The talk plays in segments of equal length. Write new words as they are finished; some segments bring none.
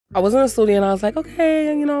I was in the studio and I was like, okay,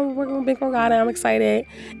 you know, we're going to Big Bro Got It. I'm excited.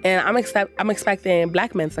 And I'm expecting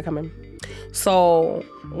black men to come in. So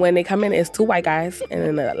when they come in, it's 2 white guys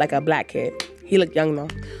and then like a black kid. He looked young though.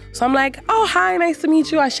 So I'm like, oh, hi, nice to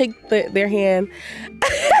meet you. I shake their hand.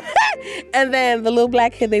 And then the little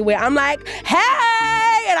black kid they wear, I'm like,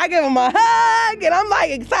 hey! And I give him a hug. And I'm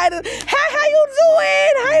like excited. Hey, how you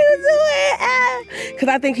doing? How you doing? Because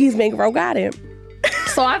I think he's Big Bro Got It.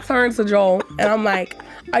 So I turned to Joel and I'm like,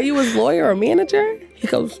 are you his lawyer or manager? He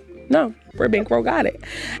goes, no, we're Big Bro Got It.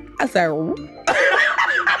 I said, nobody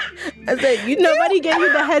gave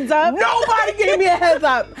you the heads up? Nobody gave me a heads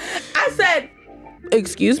up. I said,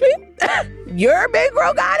 excuse me? You're Big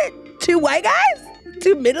Bro Got It? 2 white guys?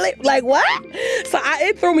 2 middle-aged? Like what? So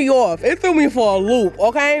it threw me off. It threw me for a loop,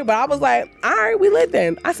 okay? But I was like, all right, we lit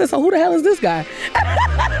then. I said, so who the hell is this guy?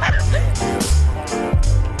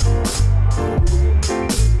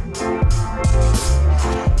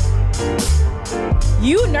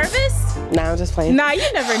 You nervous? Nah, I'm just playing. Nah,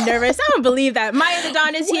 you're never nervous. I don't believe that. Maiya The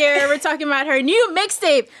Don is here. We're talking about her new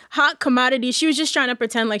mixtape, Hot Commodity. She was just trying to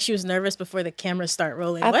pretend like she was nervous before the cameras start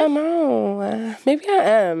rolling. I don't know. Maybe I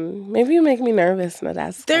am. Maybe you make me nervous,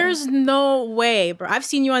 Nadeska. There's no way, bro. I've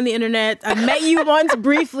seen you on the internet. I met you once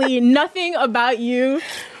briefly. Nothing about you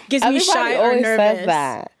gives me shy or nervous. Everybody always says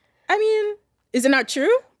that. I mean, is it not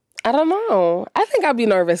true? I don't know. I think I'd be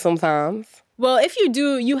nervous sometimes. Well, if you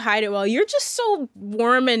do, you hide it well. You're just so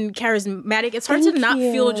warm and charismatic. It's hard to not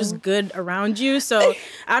feel just good around you. So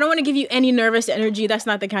I don't want to give you any nervous energy. That's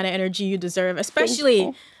not the kind of energy you deserve,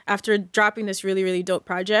 especially after dropping this really, really dope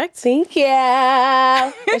project. Thank you.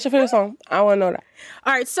 What's your favorite song? I want to know that.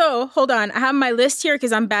 All right, so hold on. I have my list here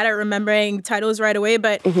because I'm bad at remembering titles right away.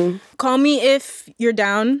 But Call Me If You're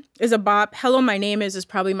Down is a bop. Hello, My Name is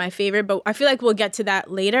probably my favorite. But I feel like we'll get to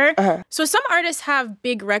that later. So some artists have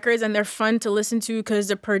big records and they're fun to listen to because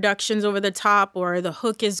the production's over the top or the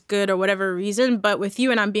hook is good or whatever reason. But with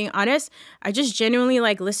you, and I'm being honest, I just genuinely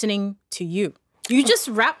like listening to you. You just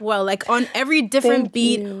rap well, like on every different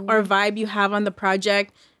beat or vibe you have on the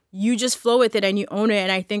project. You just flow with it and you own it.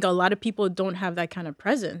 And I think a lot of people don't have that kind of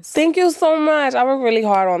presence. Thank you so much. I work really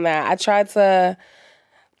hard on that. I tried to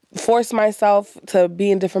force myself to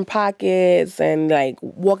be in different pockets and like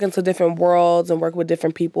walk into different worlds and work with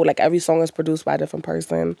different people. Like every song is produced by a different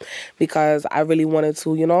person because I really wanted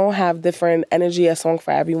to, you know, have different energy, a song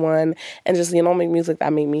for everyone, and just, you know, make music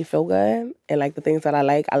that made me feel good. And like the things that I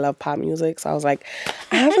like, I love pop music. So I was like,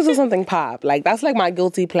 I have to do something pop. Like that's like my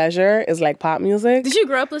guilty pleasure is like pop music. Did you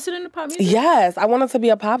grow up listening to pop music? Yes. I wanted to be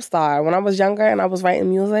a pop star. When I was younger and I was writing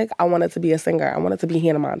music, I wanted to be a singer. I wanted to be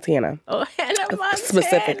Hannah Montana. Oh, Hannah Montana.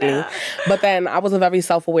 Specifically. But then I was a very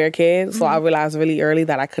self-aware kid, so I realized really early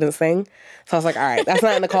that I couldn't sing. So I was like, all right, that's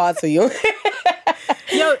not in the cards for you.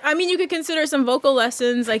 Yo, I mean, you could consider some vocal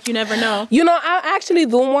lessons, like you never know. You know, I actually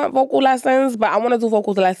do want vocal lessons, but I want to do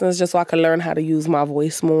vocal lessons just so I can learn how to use my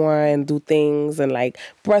voice more and do things and like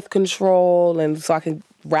breath control and so I can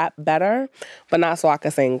rap better, but not so I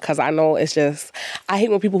can sing. Because I know it's just, I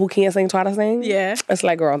hate when people who can't sing try to sing. Yeah. It's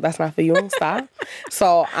like, girl, that's not for you. Stop.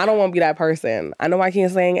 So I don't want to be that person. I know I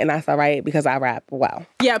can't sing and that's all right because I rap well.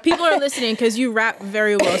 Yeah, people are listening because you rap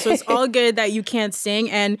very well. So it's all good that you can't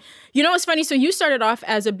sing. And you know what's funny? So you started off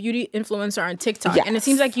as a beauty influencer on TikTok. Yes. And it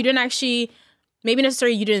seems like you didn't actually, maybe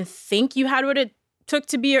necessarily you didn't think you had what it took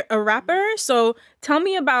to be a rapper. So tell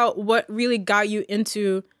me about what really got you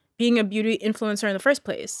into being a beauty influencer in the first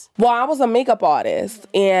place. Well, I was a makeup artist,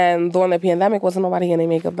 and during the pandemic, wasn't nobody getting their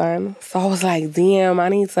makeup done. So I was like, damn, I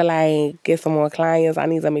need to like get some more clients. I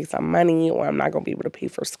need to make some money, or I'm not gonna be able to pay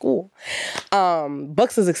for school.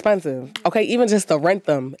 Books is expensive. Okay, even just to rent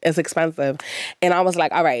them is expensive. And I was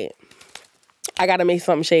like, all right, I gotta make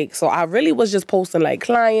something shake. So I really was just posting like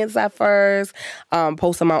clients at first,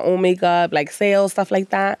 posting my own makeup, like sales, stuff like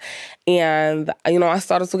that. And, you know, I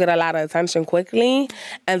started to get a lot of attention quickly.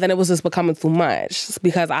 And then it was just becoming too much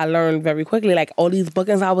because I learned very quickly, like all these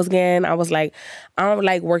bookings I was getting, I was like, I don't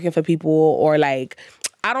like working for people or like,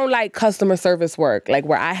 I don't like customer service work, like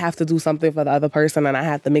where I have to do something for the other person and I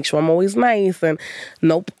have to make sure I'm always nice. And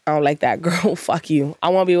nope, I don't like that. Girl, fuck you. I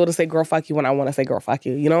want to be able to say girl, fuck you when I want to say girl, fuck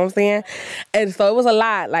you. You know what I'm saying? And so it was a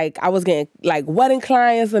lot. Like I was getting like wedding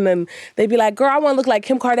clients and then they'd be like, girl, I want to look like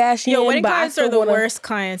Kim Kardashian. Yo, wedding clients are the worst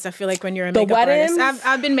clients, I feel like, when you're a makeup artist.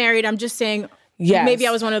 I've been married. I'm just saying, Yes. Maybe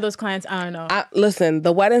I was one of those clients. I don't know. Listen,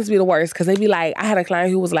 the weddings be the worst because they be like, I had a client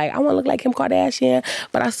who was like, I want to look like Kim Kardashian,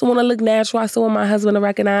 but I still want to look natural. I still want my husband to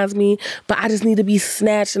recognize me, but I just need to be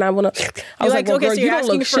snatched and I want to. I was like, well, okay, girl, so you don't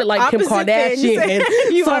look shit like Kim Kardashian.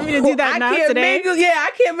 You want me to do that now today? I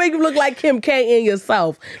can't make you look like Kim K and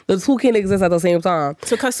yourself. The two can't exist at the same time.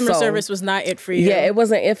 So customer service was not it for you? Yeah, it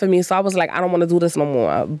wasn't it for me. So I was like, I don't want to do this no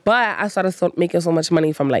more. But I started making so much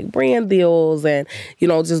money from like brand deals and, you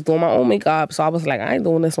know, just doing my own makeup. So I was like, I ain't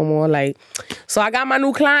doing this no more. Like, so I got my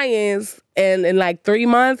new clients, and in like 3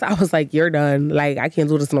 months, I was like, you're done. Like, I can't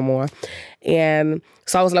do this no more. And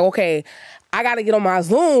so I was like, okay, I got to get on my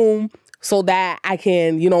Zoom so that I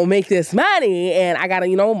can, you know, make this money, and I got to,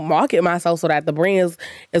 you know, market myself so that the brands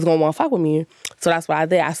is going to want to fuck with me. So that's what I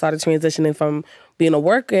did. I started transitioning from being a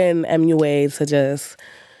worker in MUA to just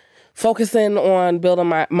focusing on building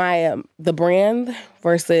my the brand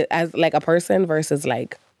versus as like a person versus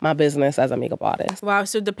like my business as a makeup artist. Wow,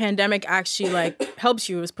 so the pandemic actually like helps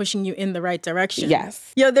you, is pushing you in the right direction.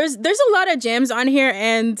 Yes. Yeah, there's a lot of jams on here,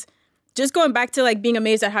 and just going back to like being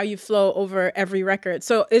amazed at how you flow over every record.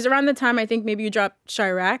 So is around the time I think maybe you dropped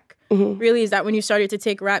Chirac. Really, is that when you started to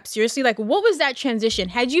take rap seriously? Like, what was that transition?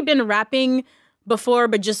 Had you been rapping before,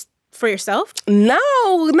 but just for yourself? No,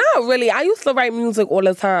 not really. I used to write music all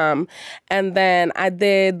the time. And then I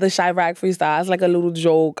did the Chirac freestyle. It's like a little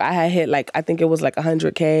joke. I had hit like, I think it was like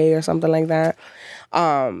 100K or something like that.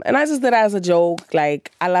 And I just did it as a joke.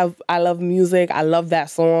 Like, I love music. I love that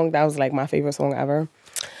song. That was like my favorite song ever.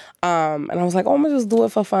 And I was like, oh, I'm gonna just do it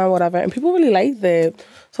for fun, whatever. And people really liked it.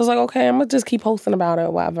 So I was like, okay, I'm gonna just keep posting about it,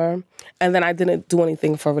 whatever. And then I didn't do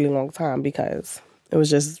anything for a really long time because it was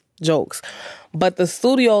just jokes. But the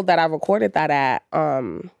studio that I recorded that at,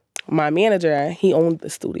 my manager, he owned the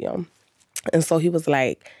studio. And so he was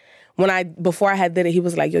like, before I had did it, he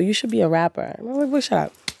was like, yo, you should be a rapper. And I was like,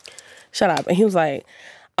 wait, shut up. And he was like,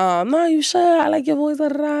 no, you should. I like your voice,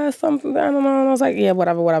 something, I don't know. And I was like, yeah,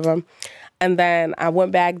 whatever. And then I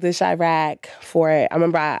went back to Chirac for it. I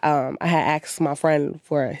remember I had asked my friend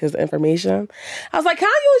for his information. I was like, can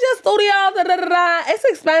I use your studio? It's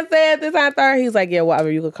expensive, this and that. He's like, yeah, whatever,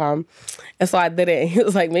 you could come. And so I did it. And he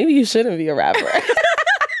was like, maybe you shouldn't be a rapper.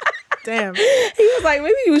 Damn. He was like,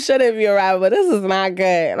 maybe you shouldn't be a rapper, but this is not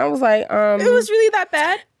good. And I was like, It was really that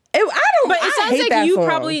bad? But it sounds like you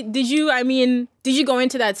probably, did you go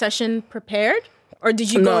into that session prepared? Or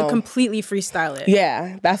did you go and completely freestyle it?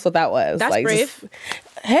 Yeah, that's what that was. That's like, brave.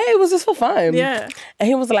 It was just for fun. Yeah. And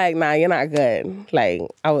he was like, nah, you're not good. Like,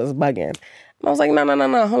 I was bugging. And I was like,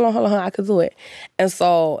 no, hold on, I could do it. And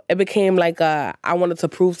so it became like I wanted to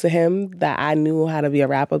prove to him that I knew how to be a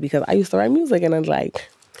rapper because I used to write music and it's like,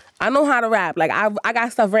 I know how to rap. Like, I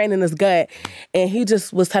got stuff written in his gut. And he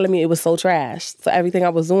just was telling me it was so trash. So everything I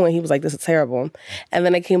was doing, he was like, this is terrible. And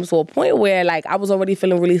then it came to a point where, like, I was already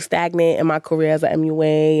feeling really stagnant in my career as an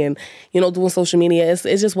MUA and, you know, doing social media.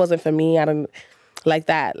 It just wasn't for me. I didn't like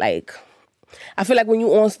that. Like, I feel like when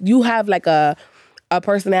you have, like, a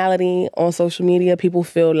personality on social media, people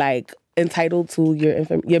feel, like, entitled to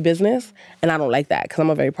your business. And I don't like that because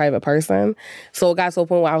I'm a very private person. So it got to a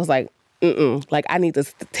point where I was like, like, I need to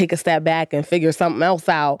take a step back and figure something else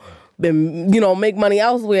out and, you know, make money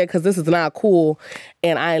elsewhere because this is not cool.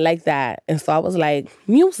 And I ain't like that. And so I was like,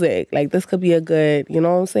 music, like, this could be a good, you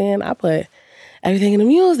know what I'm saying? I put everything in the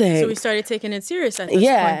music. So we started taking it serious at this point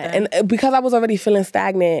then. And because I was already feeling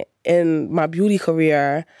stagnant in my beauty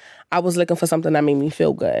career, I was looking for something that made me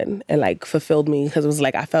feel good and, like, fulfilled me because it was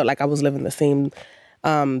like I felt like I was living the same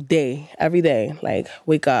day, every day. Like,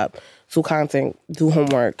 wake up, do content, do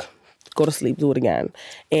homework, go to sleep, do it again.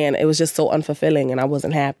 And it was just so unfulfilling and I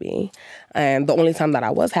wasn't happy. And the only time that I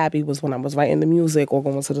was happy was when I was writing the music or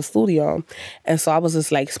going to the studio. And so I was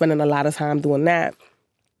just like spending a lot of time doing that.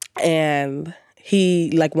 And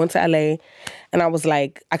he like went to LA and I was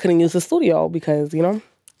like, I couldn't use the studio because, you know,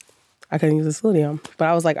 I couldn't use the studio. But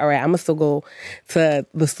I was like, all right, I'm going to still go to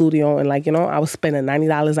the studio. And like, you know, I was spending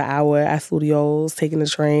 $90 an hour at studios, taking the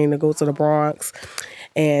train to go to the Bronx.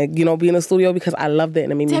 And, you know, be in the studio because I loved it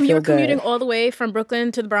and it made me feel good. You were commuting all the way from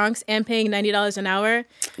Brooklyn to the Bronx and paying $90 an hour?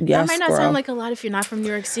 Yes, that might not sound like a lot if you're not from New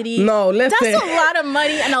York City. No, listen. That's a lot of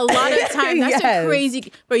money and a lot of time. That's a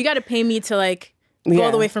crazy... Bro, you got to pay me to, like, go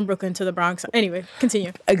all the way from Brooklyn to the Bronx. Anyway,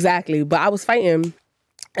 continue. Exactly. But I was fighting.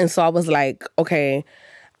 And so I was like, okay.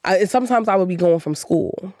 Sometimes I would be going from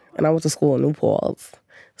school. And I went to school in New Paltz.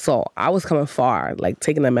 So I was coming far, like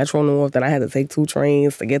taking the Metro North, then I had to take 2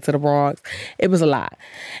 trains to get to the Bronx. It was a lot.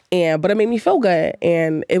 But it made me feel good.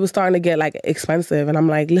 And it was starting to get like expensive. And I'm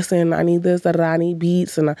like, listen, I need this, I need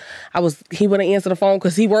beats. And he wouldn't answer the phone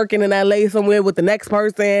because he working in LA somewhere with the next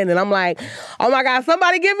person. And I'm like, oh my God,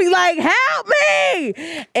 somebody give me like, help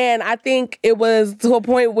me. And I think it was to a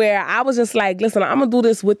point where I was just like, listen, I'm gonna do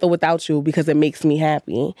this with or without you because it makes me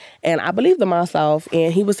happy. And I believed in myself.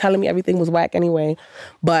 And he was telling me everything was whack anyway.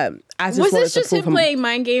 But I just was wanted this just to him playing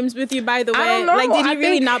mind games with you, by the way? I don't know. Like, did he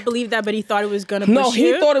really not believe that, but he thought it was gonna push No,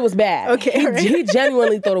 he thought it was bad. Okay, he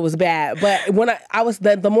genuinely thought it was bad. But when I was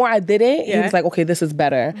the more I did it, he was like, okay, this is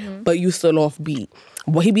better, but you still off beat.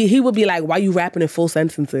 Well, he would be like, why you rapping in full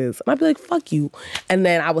sentences? And I'd be like, fuck you. And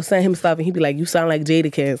then I would send him stuff, and he'd be like, you sound like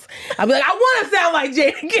Jadakiss. I'd be like, I want to sound like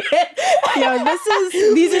Jadakiss.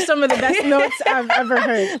 Yo, these are some of the best notes I've ever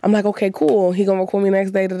heard. I'm like, okay, cool. He gonna record me next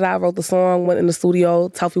day. I wrote the song, went in the studio.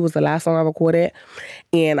 Telfie was the last song I recorded,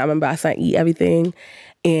 and I remember I sent Eat Everything.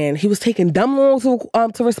 And he was taking dumb long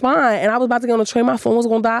to respond. And I was about to get on the train. My phone was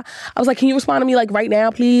going to die. I was like, can you respond to me like right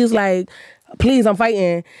now, please? Like, please, I'm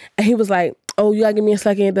fighting. And he was like, oh, you got to give me a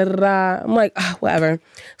second. Da, da, da. I'm like, whatever.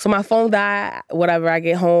 So my phone died. Whatever. I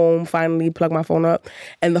get home, finally plug my phone up.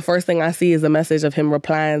 And the first thing I see is a message of him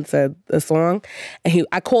replying to the song. And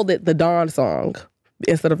I called it the Dawn song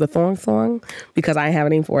instead of the Thorn song because I didn't have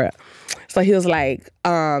a name for it. So he was like,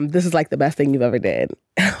 this is like the best thing you've ever did.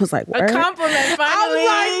 And I was like, what? A compliment, finally.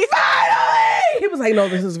 I was like, finally! He was like, no,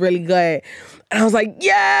 this is really good. And I was like,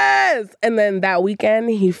 yes! And then that weekend,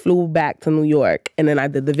 he flew back to New York. And then I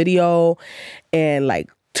did the video in like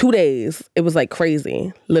 2 days. It was like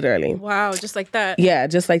crazy, literally. Wow, just like that. Yeah,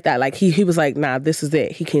 just like that. Like he was like, nah, this is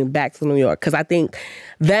it. He came back to New York. Because I think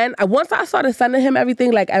then, once I started sending him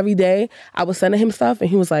everything, like every day, I was sending him stuff. And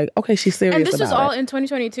he was like, okay, she's serious about it. And this was all in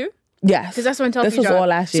 2022? Yes. Because that's when Telfie This was dropped. all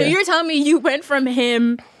last year. So you're telling me you went from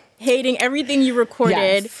him hating everything you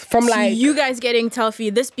recorded, yes. From to like you guys getting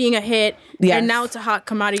Telfie, this being a hit, yes. and now to Hot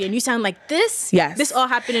Commodity, and you sound like this? Yes. This all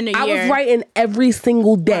happened in a year. I was writing every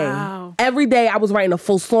single day. Wow. Every day I was writing a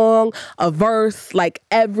full song, a verse, like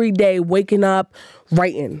every day waking up,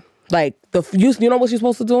 writing. Like, you know what you're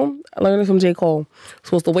supposed to do? I learned it from J. Cole. You're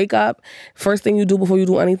supposed to wake up, first thing you do before you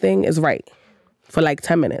do anything is write. For like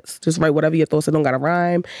 10 minutes. Just write whatever your thoughts. It don't gotta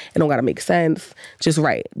rhyme. It don't gotta make sense. Just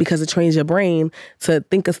write. Because it trains your brain to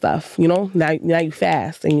think of stuff, you know? Now you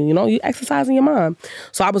fast and, you know, you exercising your mind.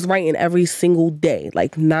 So I was writing every single day,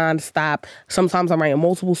 like nonstop. Sometimes I'm writing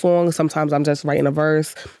multiple songs. Sometimes I'm just writing a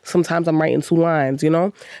verse. Sometimes I'm writing 2 lines, you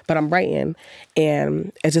know? But I'm writing.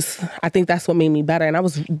 And I think that's what made me better. And I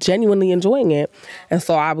was genuinely enjoying it. And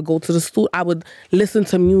so I would go to the studio. I would listen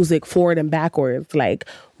to music forward and backwards. Like,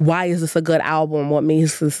 why is this a good album? What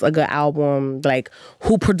makes this a good album? Like,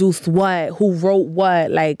 who produced what? Who wrote what?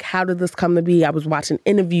 Like, how did this come to be? I was watching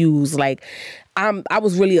interviews. Like, I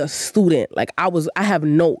was really a student. Like, I have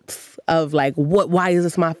notes of like, why is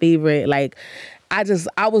this my favorite? Like, I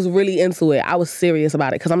was really into it. I was serious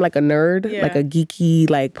about it because I'm like a nerd, like a geeky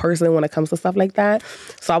like person when it comes to stuff like that.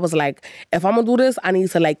 So I was like, if I'm gonna do this, I need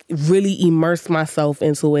to like really immerse myself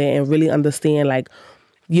into it and really understand like,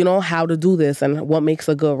 you know, how to do this and what makes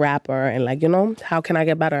a good rapper and like, you know, how can I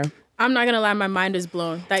get better? I'm not gonna lie, my mind is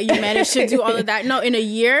blown that you managed to do all of that. No, in a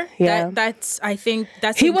year. I think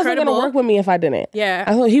that's he incredible. Wasn't gonna work with me if I didn't. Yeah.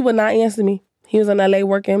 I thought he would not answer me. He was in LA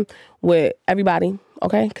working with everybody,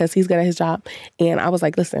 okay? Because he's good at his job. And I was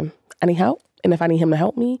like, listen, I need help. And if I need him to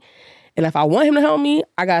help me, and if I want him to help me,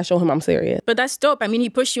 I gotta show him I'm serious. But that's dope. I mean, he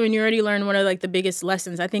pushed you and you already learned one of like the biggest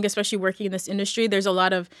lessons. I think especially working in this industry, there's a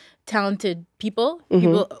lot of talented people,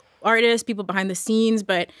 artists, people behind the scenes,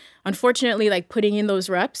 but unfortunately, like putting in those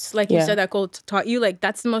reps, like you said that Cole taught you, like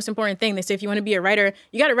that's the most important thing. They say if you want to be a writer,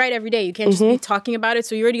 you got to write every day. You can't just be talking about it.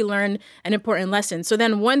 So you already learned an important lesson. So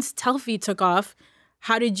then once Telfie took off,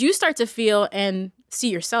 how did you start to feel and see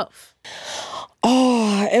yourself?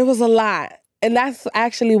 Oh, it was a lot. And that's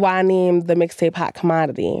actually why I named the mixtape Hot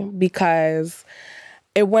Commodity, because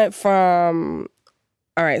it went from,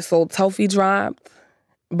 all right, so Telfie dropped.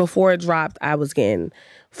 Before it dropped, I was getting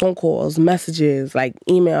phone calls, messages, like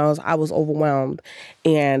emails. I was overwhelmed.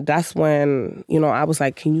 And that's when, you know, I was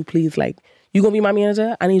like, can you please, like, you gonna be my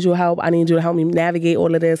manager? I need your help. I need you to help me navigate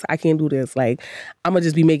all of this. I can't do this. Like, I'm gonna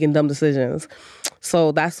just be making dumb decisions.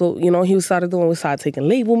 So that's what, you know, he started doing. We started taking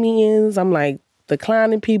label meetings. I'm like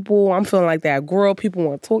declining people. I'm feeling like that girl. People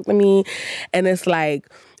want to talk to me. And it's like,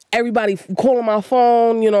 everybody calling my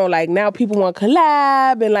phone, you know, like now people want to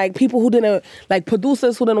collab, and like people who didn't, like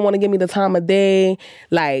producers who didn't want to give me the time of day,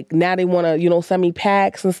 like now they want to, you know, send me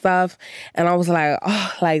packs and stuff. And I was like,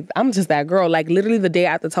 oh, like I'm just that girl. Like literally the day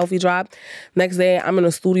after Telfie dropped, next day I'm in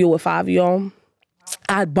a studio with Fabio.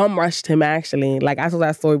 I bum rushed him actually. Like I told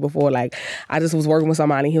that story before. Like I just was working with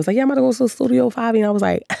somebody. He was like, yeah, I'm about to go to the studio with Fabi. And I was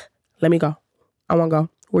like, let me go. I want to go.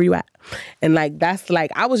 Where you at? And like that's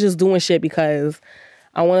like I was just doing shit because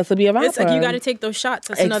I wanted to be a rapper. It's like you got to take those shots.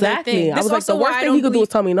 That's another thing. I was like, the worst thing he could do is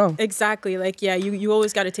tell me no. Exactly. Like, yeah, you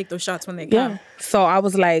always got to take those shots when they come. Yeah. So I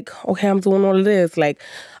was like, okay, I'm doing all of this. Like,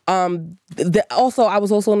 also, I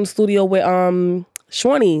was also in the studio with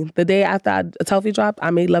Shawnee. The day after Telfie dropped,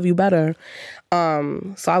 I made Love You Better.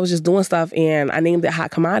 So I was just doing stuff, and I named it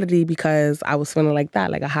Hot Commodity because I was feeling like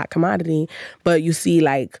that, like a hot commodity. But you see,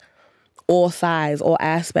 like, all sides, all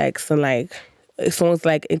aspects, and like songs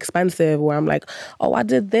like Expensive, where I'm like, oh, I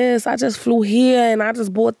did this, I just flew here, and I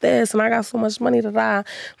just bought this, and I got so much money to die.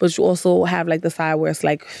 But you also have like the side where it's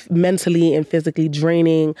like mentally and physically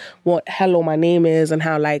draining what Hello My Name is, and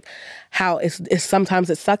how it's sometimes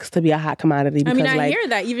it sucks to be a hot commodity. Because, I hear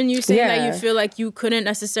that. Even you saying that you feel like you couldn't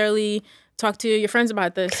necessarily talk to your friends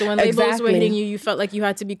about this. So when labels were hitting you, you felt like you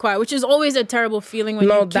had to be quiet, which is always a terrible feeling when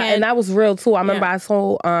you can't. And that was real too. I remember I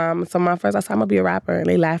told some of my friends, I said, I'm gonna be a rapper, and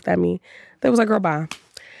they laughed at me. They was like, girl, bye.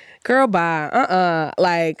 Girl, bye.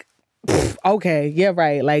 Like, okay, yeah,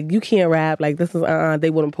 right. Like, you can't rap. Like, this is, they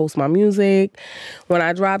wouldn't post my music. When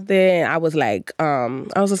I dropped it, I was like, I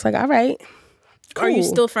was just like, all right. Cool. Are you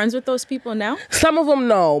still friends with those people now? Some of them,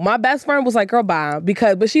 no. My best friend was like, girl, bye.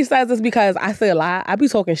 But she says this because I say a lot. I be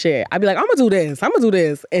talking shit. I be like, I'm gonna do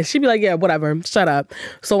this. And she be like, yeah, whatever. Shut up.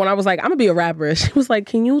 So when I was like, I'm gonna be a rapper, she was like,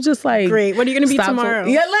 can you just like... Great. What are you gonna be tomorrow?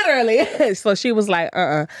 Yeah, literally. So she was like,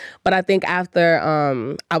 But I think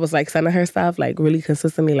after I was like sending her stuff like really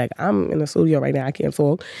consistently, like, I'm in the studio right now, I can't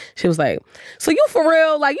talk. She was like, so you for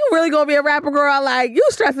real? Like, you really gonna be a rapper, girl? Like, you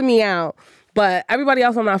stressing me out. But everybody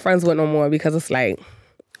else I'm not friends with no more because it's like,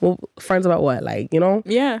 well, friends about what? Like, you know?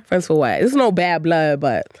 Yeah. Friends for what? It's no bad blood,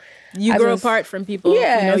 but... You grow apart from people.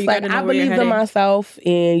 Yeah, it's like I believed in myself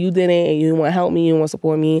and you didn't, and you didn't want to help me, you didn't want to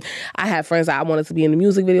support me. I had friends that I wanted to be in the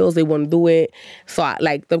music videos, they wouldn't do it. So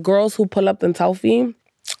like the girls who pull up in Telfie,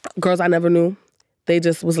 girls I never knew, they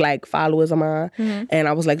just was like followers of mine. Mm-hmm. And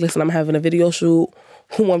I was like, listen, I'm having a video shoot.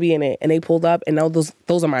 Who want to be in it? And they pulled up, and now those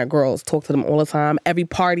are my girls. Talk to them all the time. Every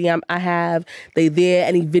party I have, they there.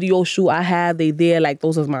 Any video shoot I have, they there. Like,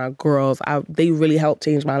 those are my girls. They really helped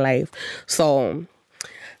change my life. So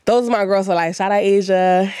those are my girls. So like, shout out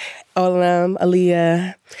Asia, all of them,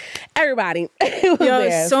 Aaliyah, everybody.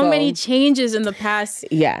 So many changes in the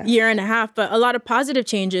past year and a half, but a lot of positive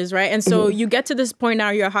changes, right? And so you get to this point now,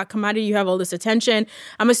 you're a hot commodity, you have all this attention.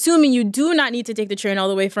 I'm assuming you do not need to take the train all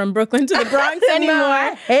the way from Brooklyn to the Bronx anymore. No,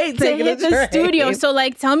 I hate taking to hit the studio. So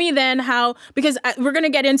like, tell me then how, because we're going to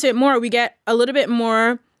get into it more. We get a little bit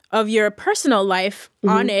more of your personal life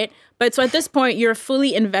on it. But so at this point, you're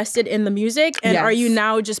fully invested in the music. And are you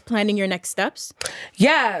now just planning your next steps?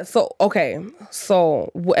 Yeah. So, okay. So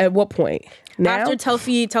at what point? Now? After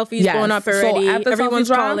Telfie's blown up already. So everyone's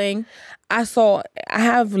calling. I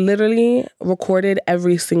have literally recorded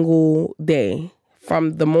every single day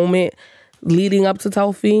from the moment leading up to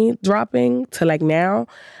Telfie dropping to like now.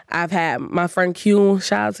 I've had my friend Q,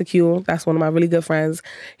 shout out to Q, that's one of my really good friends.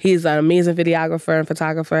 He's an amazing videographer and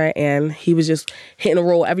photographer, and he was just hitting a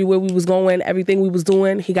roll everywhere we was going, everything we was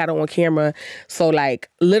doing, he got it on camera. So like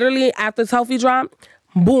literally after Telfie dropped,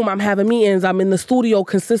 boom, I'm having meetings, I'm in the studio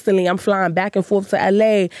consistently, I'm flying back and forth to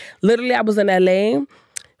LA. Literally I was in LA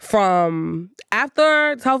from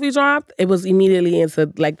after Telfie dropped, it was immediately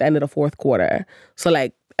into like the end of the fourth quarter. So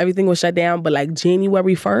like everything was shut down, but like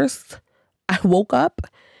January 1st, I woke up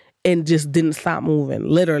and just didn't stop moving.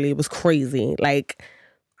 Literally, it was crazy. Like,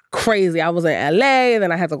 crazy. I was in LA,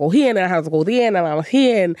 then I had to go here, and then I had to go there, and then I was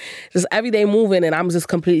here, and just every day moving, and I'm just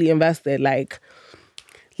completely invested. Like,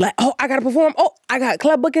 oh, I gotta perform. Oh, I got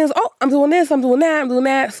club bookings. Oh, I'm doing this, I'm doing that, I'm doing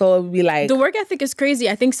that. So it would be like... The work ethic is crazy.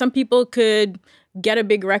 I think some people could get a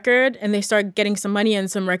big record and they start getting some money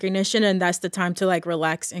and some recognition, and that's the time to like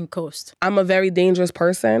relax and coast. I'm a very dangerous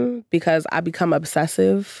person because I become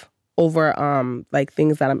obsessive over like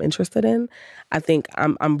things that I'm interested in. I think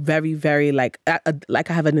I'm very, very like I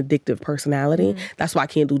have an addictive personality. That's why I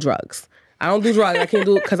can't do drugs. I don't do drugs. I can't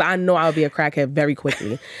do it because I know I'll be a crackhead very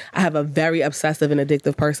quickly. I have a very obsessive and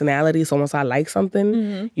addictive personality. So once I like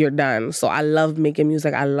something, you're done. So I love making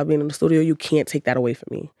music. I love being in the studio. You can't take that away from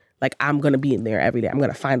me. Like, I'm going to be in there every day. I'm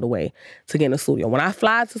going to find a way to get in the studio. When I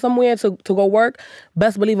fly to somewhere to go work,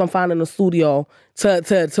 best believe I'm finding a studio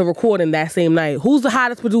to record in that same night. Who's the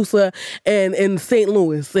hottest producer in St.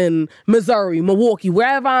 Louis, in Missouri, Milwaukee,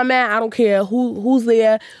 wherever I'm at, I don't care who's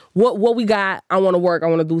there, what we got. I want to work. I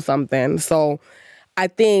want to do something. So I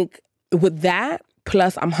think with that,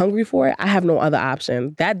 plus I'm hungry for it, I have no other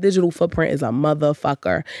option. That digital footprint is a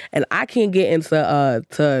motherfucker. And I can't get into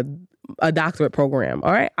a doctorate program,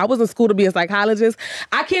 all right? I was in school to be a psychologist.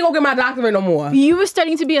 I can't go get my doctorate no more. You were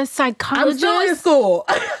studying to be a psychologist? I'm still in school.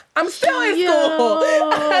 I'm still in school.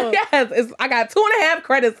 Yes, I got 2.5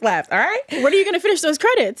 credits left, all right? When are you going to finish those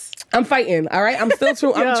credits? I'm fighting, all right? I'm still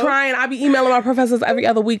true. I'm trying. I be emailing my professors every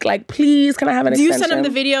other week, like, please, can I have an extension? Do you send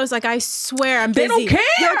them the videos? Like, I swear, I'm busy. They don't care.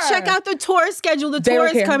 Yo, check out the tour schedule. The tour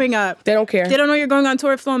is coming up. They don't care. They don't know you're going on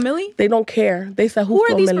tour with Flo and Millie? They don't care. They said, who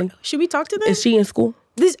are these? Should we talk to them? Is she in school?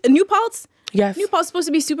 This New Paltz? Yes. New Paltz supposed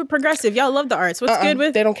to be super progressive. Y'all love the arts. What's good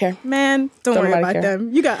with? They don't care. Man, don't worry about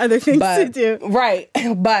them. You got other things to do. Right.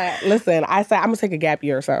 But listen, I said I'm going to take a gap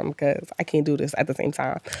year or something because I can't do this at the same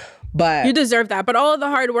time. But you deserve that. But all of the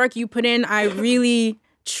hard work you put in, I really,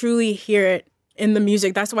 truly hear it in the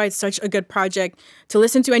music. That's why it's such a good project to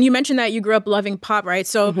listen to. And you mentioned that you grew up loving pop, right?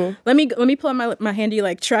 So let me pull up my handy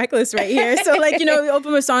like track list right here. So like, you know, we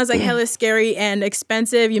open with songs like Hella Scary and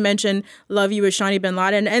Expensive. You mentioned Love You with Shawnee Bin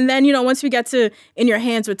Laden. And then, you know, once we get to In Your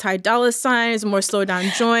Hands with Ty Dolla Signs, More Slow Down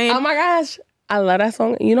Joint. Oh my gosh. I love that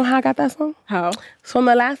song. You know how I got that song? How? So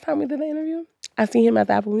the last time we did the interview, I seen him at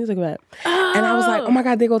the Apple Music event. And I was like, oh my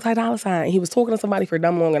God, there go Ty Dolla Sign. He was talking to somebody for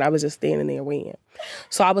dumb long and I was just standing there waiting.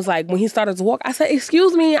 So I was like, when he started to walk, I said,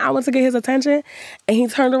 excuse me. I went to get his attention. And he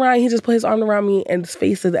turned around, he just put his arm around me and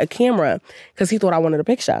faced a camera because he thought I wanted a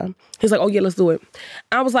picture. He's like, oh yeah, let's do it.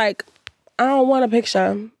 I was like, I don't want a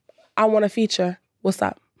picture. I want a feature. What's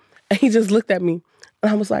up? And he just looked at me.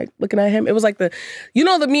 And I was like, looking at him. It was like the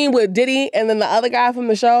meme with Diddy and then the other guy from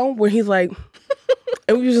the show where he's like,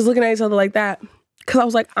 and we were just looking at each other like that. Because I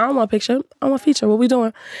was like, I don't want a picture. I want a feature. What we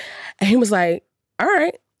doing? And he was like, all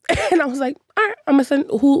right. And I was like, all right, I'm going to send,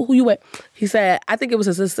 who you with? He said, I think it was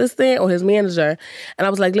his assistant or his manager. And I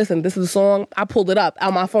was like, listen, this is the song. I pulled it up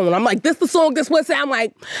on my phone. I'm like, this the song, this what's it. I'm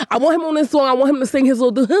like, I want him on this song. I want him to sing his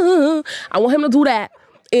little, I want him to do that.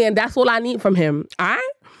 And that's all I need from him. All right?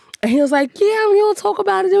 And he was like, yeah, we gonna talk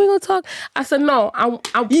about it, then we gonna talk. I said, no, I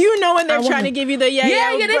you know when they're trying to give you the yeah,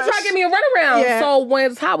 they try to give me a runaround. Yeah. So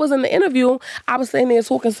when Ty was in the interview, I was sitting there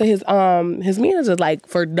talking to his manager, like,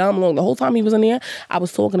 for dumb long. The whole time he was in there, I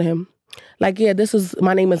was talking to him. Like, yeah,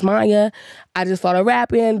 my name is Maiya. I just started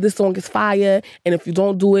rapping. This song is fire. And if you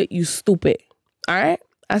don't do it, you stupid. All right?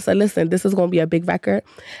 I said, listen, this is going to be a big record,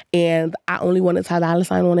 and I only wanted Ty Dolla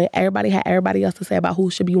Sign on it. Everybody had everybody else to say about who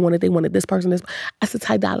should be on it. They wanted this person, this. I said,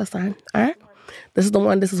 Ty Dolla Sign, all right? This is the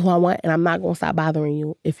one, this is who I want, and I'm not going to stop bothering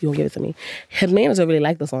you if you don't give it to me. His manager really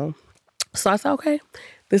liked the song. So I said, okay,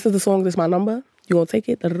 this is the song, this is my number. You going to take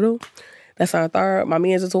it? Da-da-da. That's our third. My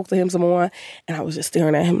manager talked to him some more, and I was just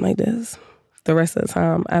staring at him like this the rest of the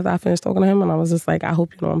time after I finished talking to him, and I was just like, I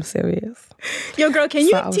hope you know I'm serious. Yo, girl, can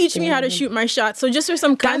you teach me how to shoot my shot? So just for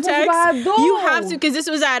some context, you have to, because this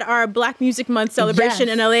was at our Black Music Month celebration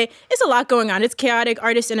in LA. It's a lot going on. It's chaotic.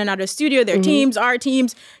 Artists in and out of the studio, their teams, our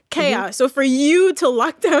teams, chaos. So for you to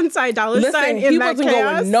lock down Ty Dolla Sign in that chaos. He wasn't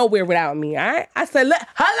going nowhere without me, all right? I said,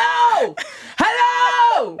 hello!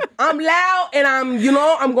 Hello! I'm loud and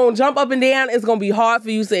I'm going to jump up and down. It's going to be hard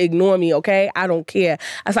for you to ignore me, okay? I don't care.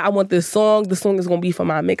 I said, I want this song. This song is going to be for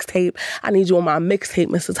my mixtape. I need you on my mixtape,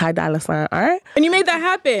 Mr. Ty Dolla Sign, all right? And you made that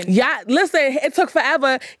happen. Yeah, listen, it took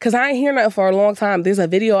forever because I ain't hearing nothing for a long time. There's a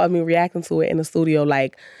video of me reacting to it in the studio,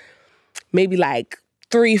 maybe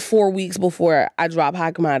 3-4 weeks before I drop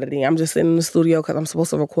High Commodity. I'm just sitting in the studio because I'm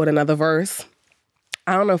supposed to record another verse.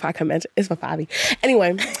 I don't know if I can mention. It's for Fabi.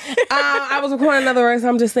 Anyway, I was recording another verse.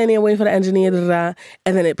 I'm just sitting there waiting for the engineer, and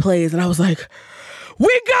then it plays, and I was like,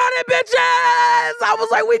 we got it, bitches! I was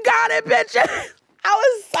like, we got it, bitches! I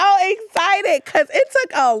was so excited because it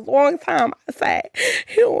took a long time. I said,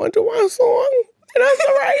 he don't want to do my song. And I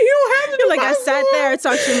said, right, he don't have to do my song. I sat there and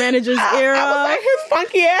talked to your manager's ear I was like, his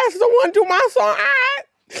funky ass don't want to do my song.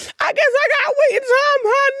 I guess I got to wait until I'm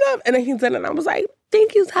hot enough. And then he said, and I was like,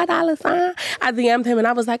 thank you, Ty Dolla Sign. I DM'd him and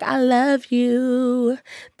I was like, I love you.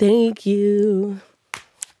 Thank you.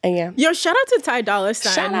 And yeah. Yo, shout out to Ty Dolla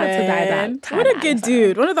Sign. Shout out to Ty Dolla. What a good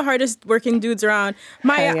dude. One of the hardest working dudes around.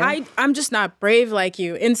 Maiya, I'm just not brave like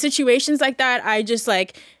you. In situations like that, I just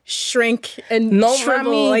shrink and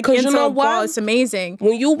shrivel into a ball. It's amazing.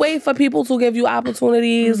 When you wait for people to give you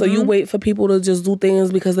opportunities or you wait for people to just do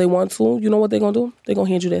things because they want to, you know what they're going to do? They're going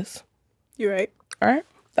to hand you this. You're right. All right?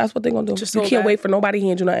 That's what they're gonna do. Just you hold can't that. wait for nobody to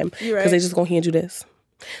hand you nothing because they just gonna hand you this.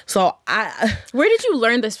 So where did you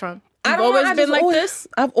learn this from? You've always been like this?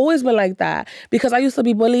 I've always been like that because I used to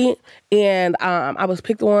be bullied and I was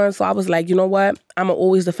picked on. So I was like, you know what? I'm going to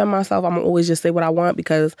always defend myself. I'm going to always just say what I want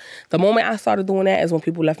because the moment I started doing that is when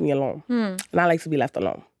people left me alone. And I like to be left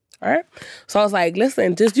alone. All right? So I was like,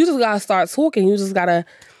 listen, you just got to start talking. You just got to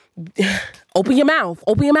open your mouth.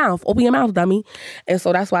 Open your mouth. Open your mouth, dummy. And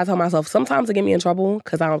so that's why I tell myself sometimes it get me in trouble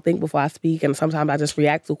because I don't think before I speak and sometimes I just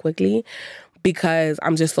react too quickly. Because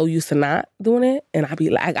I'm just so used to not doing it. And I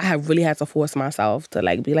be like, I have really had to force myself to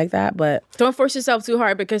like be like that. But don't force yourself too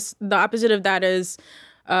hard because the opposite of that is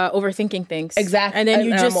overthinking things. Exactly. And then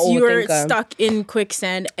you're stuck in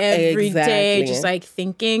quicksand every day, just like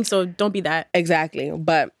thinking. So don't be that. Exactly.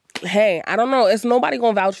 But hey, I don't know. It's nobody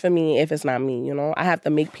gonna vouch for me if it's not me, you know? I have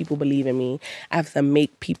to make people believe in me. I have to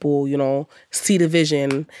make people, you know, see the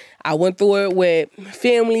vision. I went through it with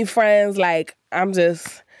family, friends. Like,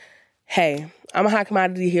 hey, I'm a hot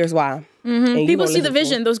commodity. Here's why. People see the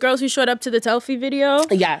vision. Those girls who showed up to the Telfie video.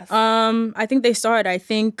 Yes. I think they saw it. I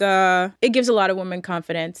think it gives a lot of women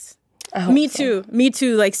confidence. Me too. Me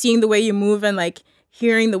too. Like seeing the way you move and like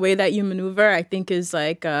hearing the way that you maneuver, I think is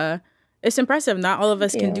like it's impressive. Not all of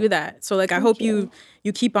us can do that. So like I hope you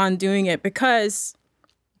keep on doing it because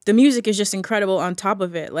the music is just incredible on top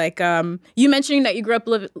of it. Like you mentioning that you grew up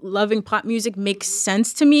loving pop music makes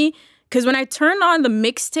sense to me because when I turned on the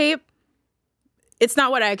mixtape, it's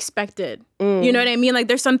not what I expected. You know what I mean? Like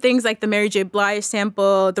there's some things like the Mary J. Blige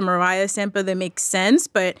sample, the Mariah sample that make sense.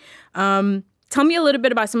 But tell me a little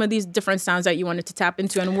bit about some of these different sounds that you wanted to tap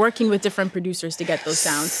into and working with different producers to get those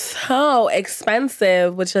sounds. So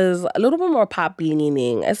Expensive, which is a little bit more pop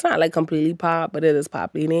leaning. It's not like completely pop, but it is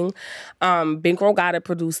pop leaning. Bankroll got it,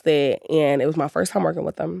 produced it, and it was my first time working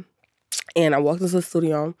with them. And I walked into the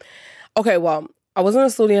studio. Okay, well, I was in the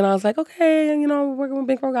studio and I was like, okay, you know, working with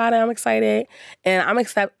Bankroll got it. I'm excited. And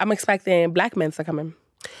I'm expecting black men to come in.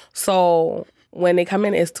 So when they come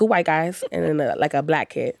in, it's 2 white guys and then like a black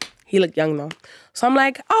kid. He looked young though. So I'm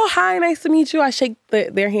like, oh, hi, nice to meet you. I shake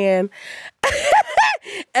their hand.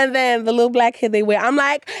 And then the little black kid they wear, I'm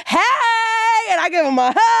like, hey! And I give him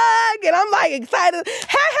a hug and I'm like excited. Hey,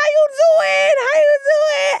 how you doing? How you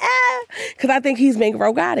doing? Because I think he's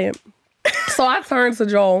Bankroll got it. So I turned to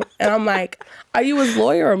Joel and I'm like, are you his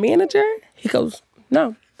lawyer or manager? He goes,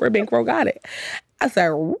 no, we're Bankroll got it. I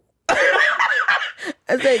said,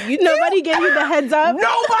 nobody gave you the heads up?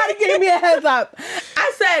 Nobody gave me a heads up.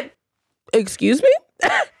 I said, excuse me?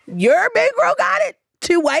 You're Bankroll got it?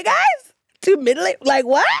 2 white guys? 2 middle-aged? Like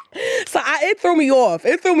what? So it threw me off.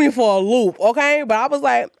 It threw me for a loop, okay? But I was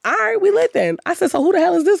like, all right, we lit then. I said, so who the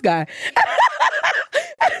hell is this guy?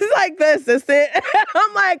 It's like this, that's it.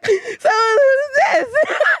 I'm like, so who's this?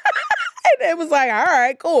 And it was like, all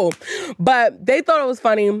right, cool. But they thought it was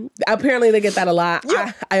funny. Apparently they get that a lot.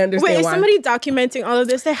 Yeah. I understand why. Wait, why. is somebody documenting all of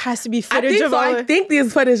this? There has to be footage of all of it. I think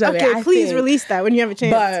there's footage of it. Okay, please release that when you have a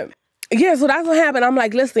chance. But yeah, so that's what happened. I'm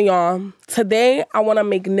like, listen, y'all, today I want to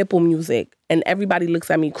make nipple music. And everybody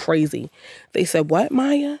looks at me crazy. They said, what,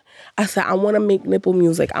 Maiya? I said, I want to make nipple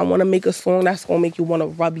music. I want to make a song that's going to make you want to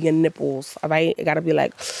rub your nipples, all right? It got to be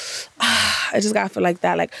like, I just got to feel like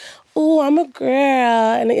that. Like, oh, I'm a girl.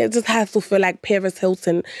 And it just has to feel like Paris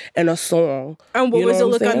Hilton in a song. And what was the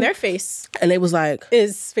look on their face? And they was like...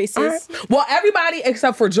 Is faces? Right. Well, everybody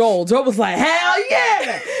except for Joel. Joel was like, hell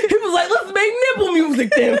yeah. He was like, let's make nipple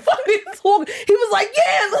music then. Fuck it. He was like,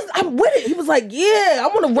 yeah, I'm with it. He was like, yeah, I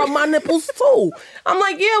want to rub my nipples too. I'm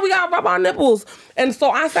like, yeah, we got to rub our nipples. And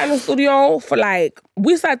so I sat in the studio for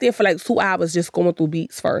we sat there for 2 hours just going through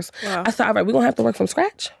beats first. Wow. I said, all right, we're going to have to work from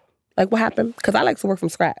scratch. Like, what happened? Because I like to work from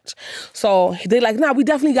scratch. So they like, nah, we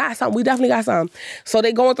definitely got something. We definitely got something. So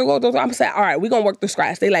they going through. I'm saying, all right, we're going to work through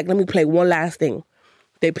scratch. They like, let me play one last thing.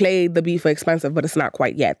 They played the beat for Expensive, but it's not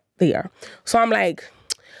quite yet there. So I'm like,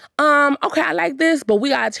 okay, I like this, but we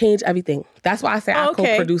got to change everything. That's why I say I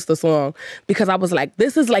co-produced the song. Because I was like,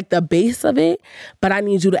 this is like the base of it, but I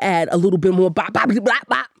need you to add a little bit more bop, bop, bop,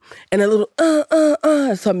 bop, and a little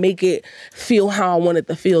to make it feel how I want it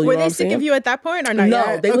to feel. You Were know they what I'm sick saying? of you at that point or not?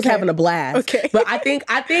 No, they was having a blast. Okay. But I think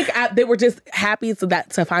they were just happy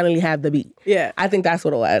to finally have the beat. Yeah. I think that's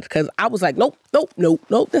what it was. Because I was like, nope,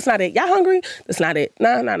 that's not it. Y'all hungry? That's not it.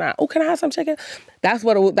 Nah. Oh, can I have some chicken? That's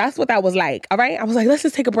what that was like. All right? I was like, let's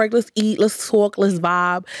just take a break. Let's eat. Let's talk. Let's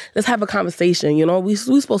vibe. Let's have a conversation. You know, we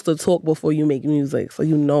supposed to talk before you make music. So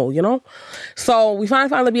you know. So we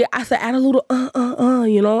finally the beat. I said, add a little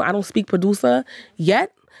you know. I don't speak producer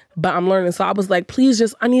yet, but I'm learning. So I was like, please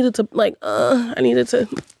just, I needed to.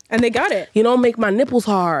 And they got it. You know, make my nipples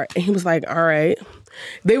hard. And he was like, all right.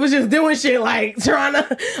 They was just doing shit like trying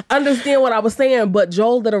to understand what I was saying. But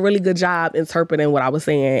Joel did a really good job interpreting what I was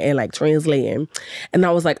saying and like translating. And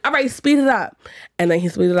I was like, all right, speed it up. And then he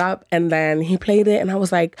speeded it up and then he played it. And I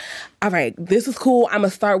was like, all right, this is cool. I'm going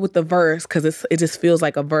to start with the verse because it just feels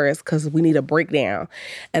like a verse because we need a breakdown.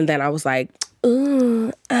 And then I was like,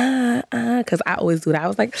 ooh, because I always do that. I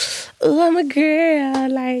was like, ooh, I'm a girl.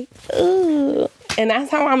 Like, ooh. And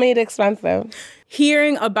that's how I made Expensive.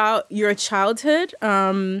 Hearing about your childhood,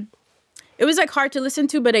 it was like hard to listen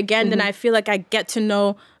to, but again, then I feel like I get to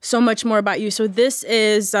know so much more about you. So this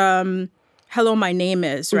is Hello, My Name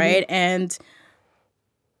Is, right? And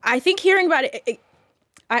I think hearing about it,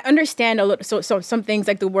 I understand a little, so some things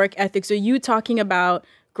like the work ethic. So you talking about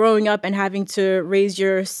growing up and having to raise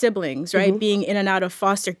your siblings, right? Being in and out of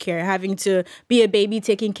foster care, having to be a baby,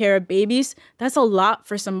 taking care of babies. That's a lot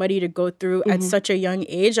for somebody to go through at such a young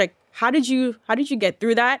age. Like, how did you get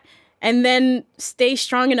through that? And then stay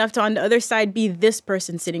strong enough to, on the other side, be this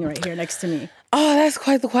person sitting right here next to me? Oh, that's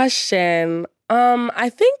quite the question. I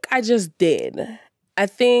think I just did. I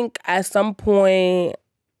think at some point,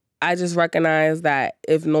 I just recognized that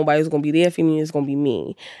if nobody's going to be there for me, it's going to be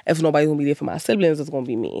me. If nobody's going to be there for my siblings, it's going to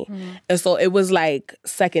be me. And so it was like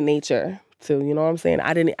second nature too, you know what I'm saying?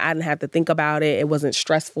 I didn't have to think about it. It wasn't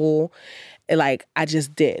stressful. Like, I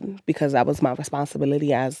just did because that was my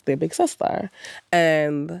responsibility as their big sister.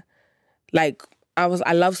 And like,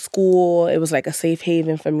 I love school. It was like a safe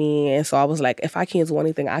haven for me. And so I was like, if I can't do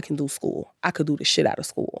anything, I can do school. I could do the shit out of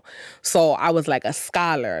school. So I was like a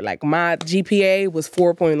scholar. Like, my GPA was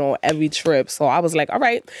 4.0 every trip. So I was like, all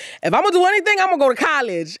right, if I'm gonna do anything, I'm gonna go to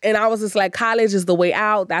college. And I was just like, college is the way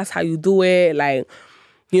out. That's how you do it. Like,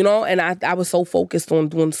 you know, and I was so focused on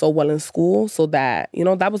doing so well in school so that, you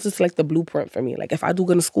know, that was just like the blueprint for me. Like, if I do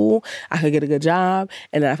good in school, I could get a good job.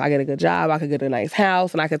 And then if I get a good job, I could get a nice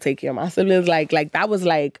house and I could take care of my siblings. Like that was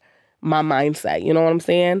like my mindset, you know what I'm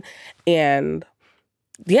saying? And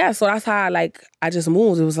yeah, so that's how I just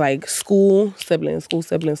moved. It was like school, siblings, school,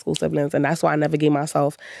 siblings, school, siblings. And that's why I never gave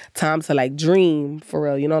myself time to like dream for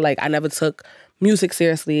real, you know? Like, I never took music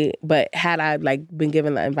seriously, but had I like been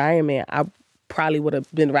given the environment, I probably would have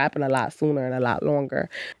been rapping a lot sooner and a lot longer.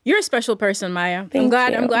 You're a special person, Maiya. I'm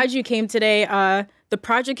glad you came today. The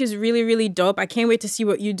project is really, really dope. I can't wait to see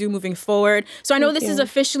what you do moving forward. So I know this is a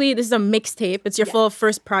mixtape. It's your full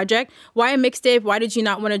first project. Why a mixtape? Why did you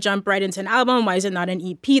not want to jump right into an album? Why is it not an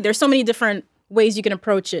EP? There's so many different ways you can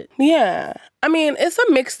approach it. Yeah. I mean, it's a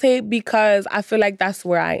mixtape because I feel like that's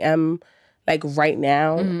where I am like right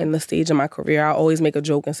now in the stage of my career. I always make a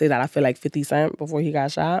joke and say that I feel like 50 Cent before he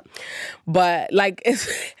got shot. But like,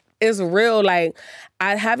 it's real. Like,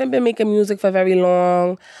 I haven't been making music for very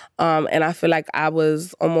long. And I feel like I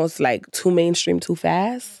was almost like too mainstream too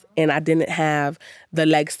fast. And I didn't have the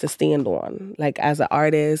legs to stand on. Like, as an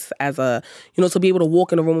artist, to be able to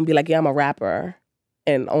walk in the room and be like, yeah, I'm a rapper,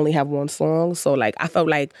 and only have one song. So like, I felt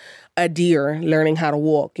like a deer learning how to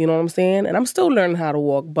walk, you know what I'm saying? And I'm still learning how to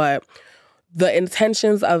walk, but the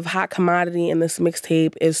intentions of Hot Commodity in this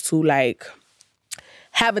mixtape is to like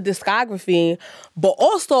have a discography, but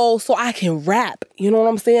also so I can rap. You know what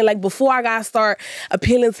I'm saying? Like, before I gotta start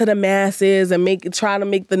appealing to the masses and trying to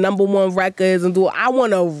make the #1 records and I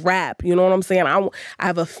want to rap. You know what I'm saying? I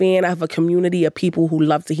have a fan, I have a community of people who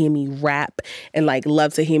love to hear me rap and like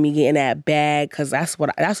love to hear me get in that bag, because that's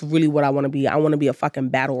really what I want to be. I want to be a fucking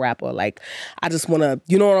battle rapper. Like, I just want to,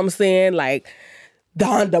 you know what I'm saying? Like,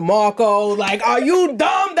 Don DeMarco, like, are you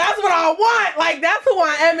dumb? That's what I want. Like, that's who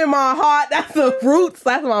I am in my heart. That's the roots.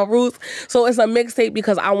 That's my roots. So it's a mixtape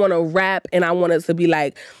because I want to rap and I want it to be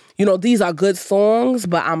like, you know, these are good songs,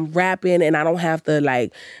 but I'm rapping and I don't have to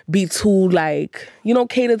like be too like, you know,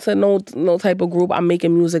 catered to no type of group. I'm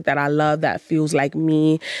making music that I love, that feels like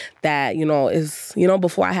me, that, you know, is, you know,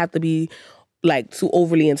 before I have to be like too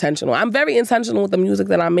overly intentional. I'm very intentional with the music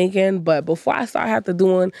that I'm making, but before I start have to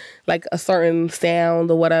doing like a certain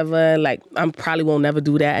sound or whatever, like, I probably won't never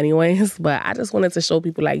do that anyways, but I just wanted to show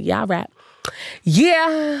people like, yeah, I rap.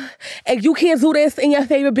 Yeah, and you can't do this, and your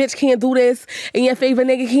favorite bitch can't do this, and your favorite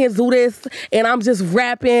nigga can't do this, and I'm just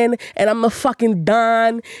rapping, and I'm the fucking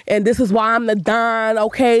Don, and this is why I'm the Don,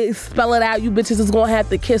 okay? Spell it out, you bitches is gonna have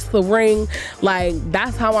to kiss the ring. Like,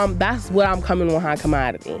 that's what I'm coming on Hot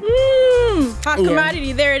Commodity. Hot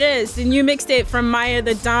Commodity, there it is. The new mixtape from Maiya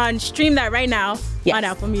The Don. Stream that right now on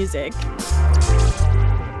Apple Music.